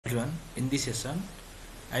Everyone, in this session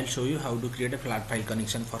I'll show you how to create a flat file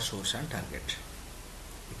connection for source and target.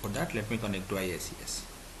 Before that, let me connect to IICS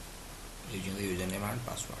using the username and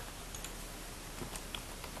password.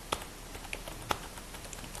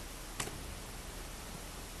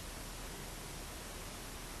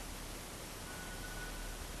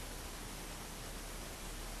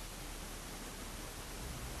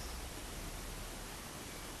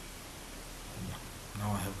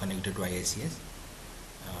 Now I have connected to IICS.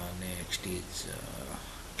 Next is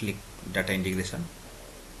click data integration.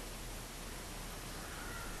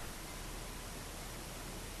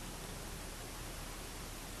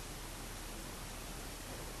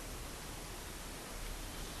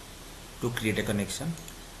 To create a connection,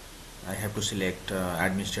 I have to select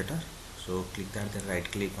administrator. So click that, then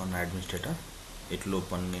right click on administrator. It will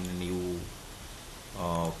open in a new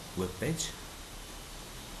web page.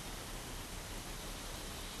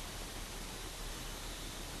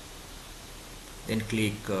 Then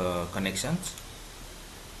click connections,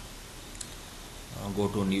 go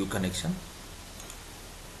to new connection,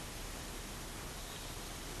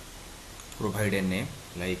 provide a name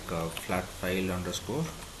like flat file underscore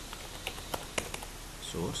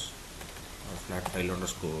source or flat file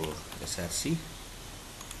underscore src,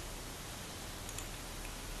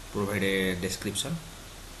 provide a description,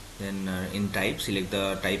 then in type select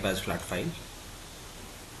the type as flat file,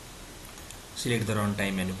 select the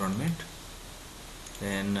runtime environment,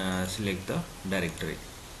 then select the directory.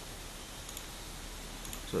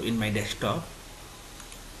 So in my desktop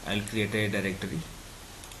I'll create a directory.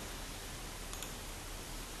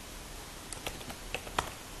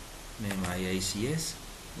 Name IICS.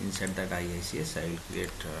 Inside that IICS I will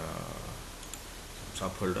create some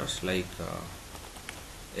subfolders like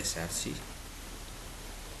src,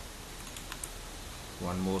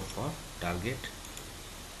 one more for target,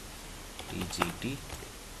 tgt.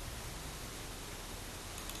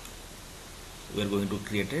 We are going to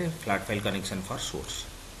create a flat file connection for source.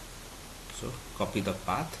 So copy the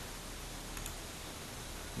path,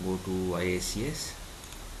 go to IICS,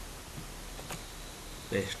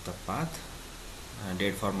 paste the path,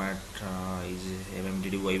 date format is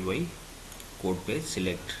mmddyy, code page,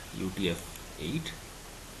 select UTF-8.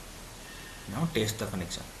 Now test the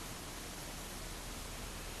connection.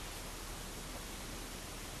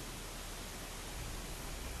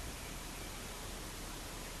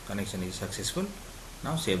 Connection is successful.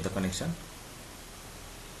 Now save the connection.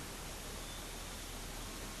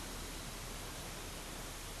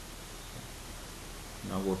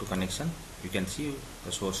 Now go to connection. You can see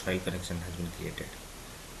the source file connection has been created.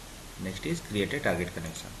 Next is create a target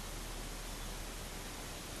connection.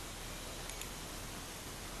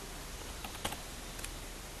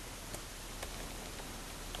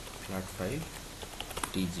 Flat file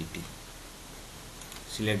tgt.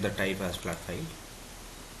 Select the type as flat file.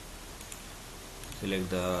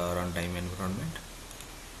 Select the runtime environment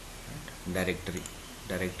and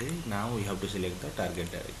directory. Now we have to select the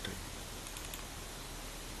target directory.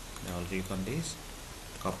 Now I'll click on this,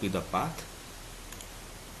 copy the path,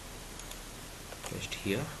 paste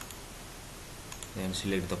here, then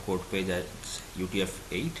select the code page as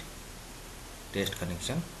UTF-8, test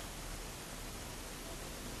connection.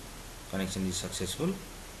 Connection is successful.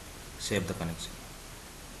 Save the connection.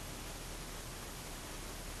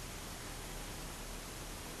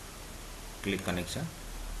 Click connection.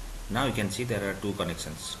 Now you can see there are two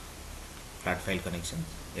connections, flat file connections,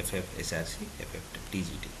 FF src, FF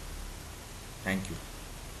tgt. Thank you.